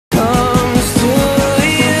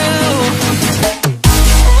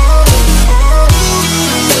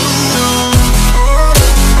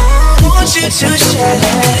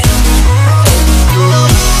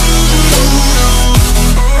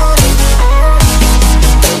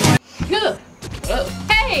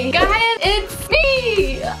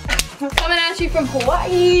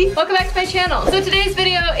channel. So today's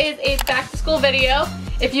video is a back to school video.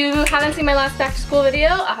 If you haven't seen my last back to school video,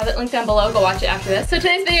 I'll have it linked down below. Go watch it after this. So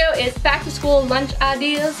today's video is back to school lunch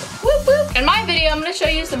ideas. Whoop whoop. In my video, I'm going to show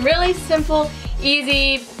you some really simple,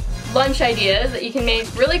 easy lunch ideas that you can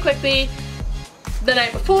make really quickly the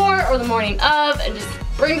night before or the morning of and just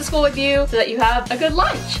bring to school with you so that you have a good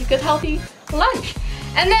lunch, a good healthy lunch.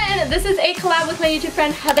 And then this is a collab with my YouTube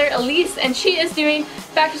friend Heather Elise, and she is doing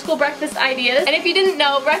back to school breakfast ideas. And if you didn't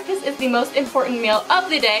know, breakfast is the most important meal of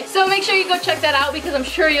the day. So make sure you go check that out because I'm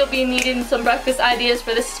sure you'll be needing some breakfast ideas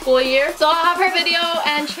for this school year. So I'll have her video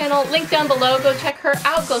and channel linked down below. Go check her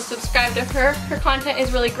out, go subscribe to her. Her content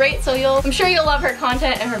is really great, so I'm sure you'll love her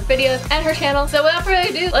content and her videos and her channel. So without further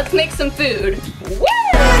ado, let's make some food. Woo!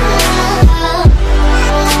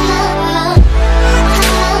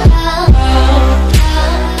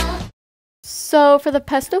 So for the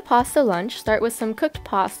pesto pasta lunch, start with some cooked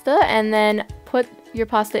pasta and then put your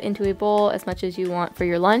pasta into a bowl as much as you want for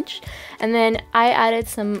your lunch. And then I added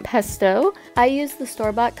some pesto. I use the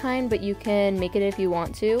store-bought kind, but you can make it if you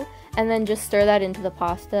want to. And then just stir that into the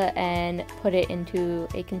pasta and put it into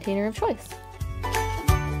a container of choice.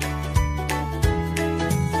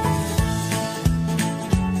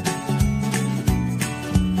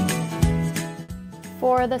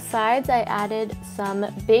 For the sides, I added some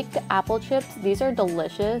baked apple chips. These are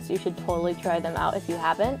delicious. You should totally try them out if you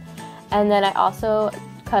haven't. And then I also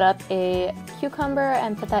cut up a cucumber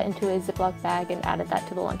and put that into a Ziploc bag and added that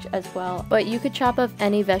to the lunch as well. But you could chop up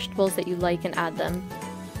any vegetables that you like and add them.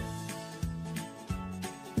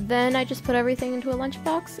 Then I just put everything into a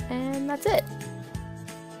lunchbox and that's it.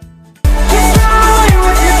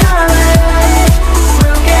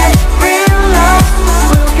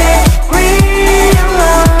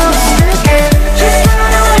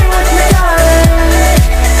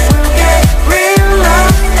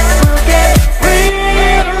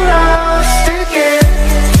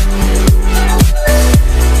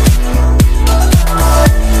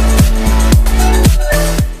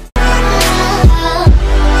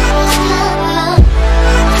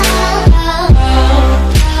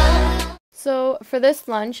 For this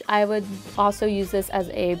lunch, I would also use this as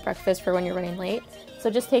a breakfast for when you're running late. So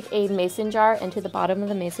just take a mason jar, and to the bottom of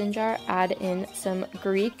the mason jar, add in some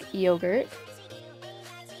Greek yogurt.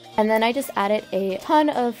 And then I just added a ton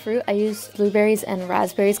of fruit. I used blueberries and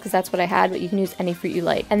raspberries because that's what I had, but you can use any fruit you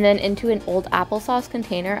like. And then into an old applesauce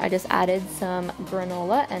container, I just added some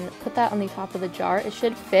granola and put that on the top of the jar. It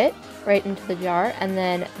should fit right into the jar, and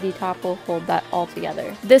then the top will hold that all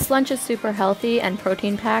together. This lunch is super healthy and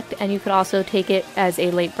protein packed, and you could also take it as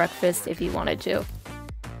a late breakfast if you wanted to.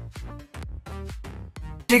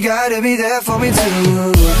 You gotta be there for me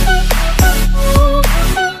too.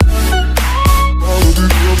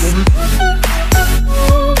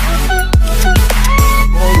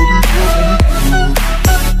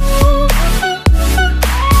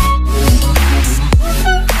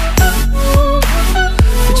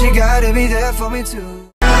 But you gotta be there for me too.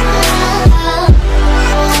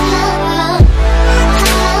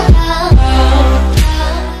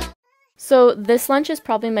 So this lunch is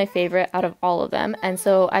probably my favorite out of all of them, and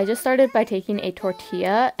so I just started by taking a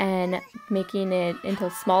tortilla and making it into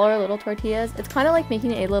smaller little tortillas. It's kind of like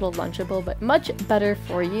making a little Lunchable, but much better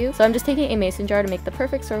for you. So I'm just taking a mason jar to make the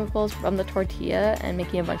perfect circles from the tortilla and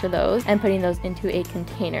making a bunch of those and putting those into a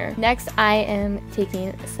container. Next, I am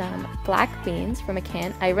taking some black beans from a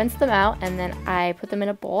can. I rinsed them out and then I put them in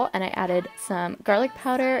a bowl, and I added some garlic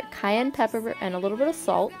powder, cayenne pepper, and a little bit of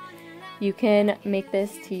salt. You can make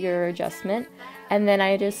this to your adjustment. And then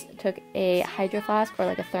I just took a hydro flask or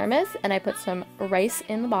like a thermos, and I put some rice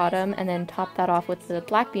in the bottom and then topped that off with the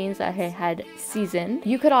black beans that I had seasoned.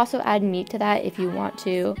 You could also add meat to that if you want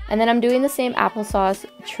to. And then I'm doing the same applesauce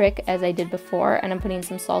trick as I did before, and I'm putting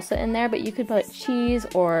some salsa in there, but you could put cheese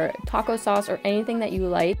or taco sauce or anything that you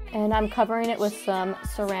like. And I'm covering it with some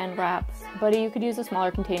saran wrap, but you could use a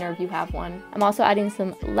smaller container if you have one. I'm also adding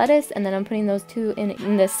some lettuce, and then I'm putting those two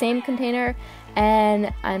in the same container,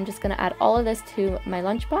 and I'm just gonna add all of this to my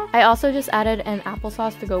lunchbox. I also just added an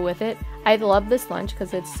applesauce to go with it. I love this lunch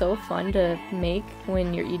because it's so fun to make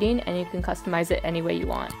when you're eating, and you can customize it any way you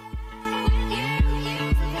want.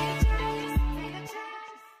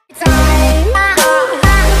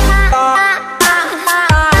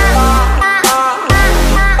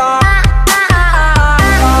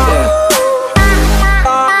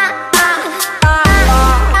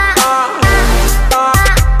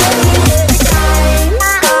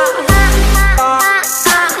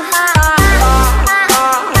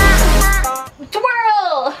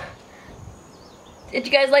 Did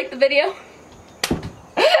you guys like the video?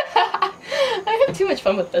 I had too much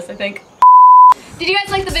fun with this, I think. Did you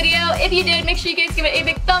guys like the video? If you did, make sure you guys give it a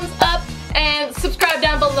big thumbs up and subscribe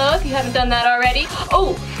down below if you haven't done that already.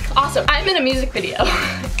 Oh, awesome. I'm in a music video.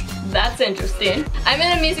 That's interesting. I'm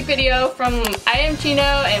in a music video from I Am Chino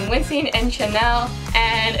and Winston and Chanel,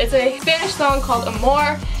 and it's a Spanish song called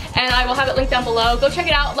Amor, and I will have it linked down below. Go check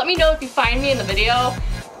it out. Let me know if you find me in the video,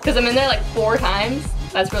 because I'm in there like 4 times.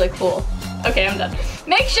 That's really cool. Okay, I'm done.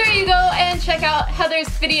 Make sure you go and check out Heather's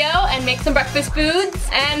video and make some breakfast foods,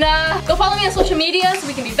 and go follow me on social media so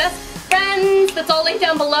we can be best friends. That's all linked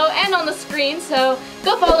down below and on the screen, so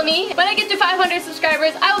go follow me. When I get to 500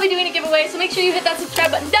 subscribers, I will be doing a giveaway, so make sure you hit that subscribe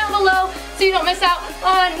button down below so you don't miss out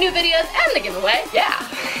on new videos and the giveaway. Yeah.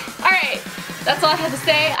 Alright, that's all I have to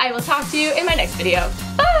say. I will talk to you in my next video.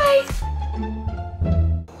 Bye!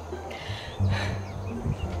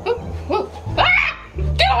 Ah!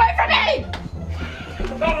 Get away from me!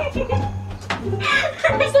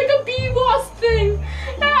 There's like a bee wasp thing.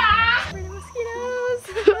 Ah! Mosquitoes.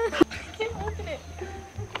 Open it.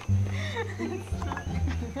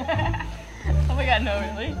 Oh my god, no,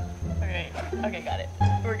 really? Okay, got it.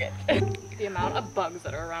 We're good. The amount of bugs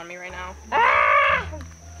that are around me right now. Ah!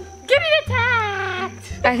 Getting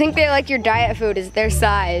attacked! I think they like your diet food is their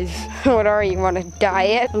size. What are you, on a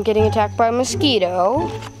diet? I'm getting attacked by a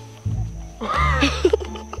mosquito.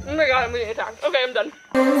 Oh my god, I'm getting attacked. Okay, I'm done.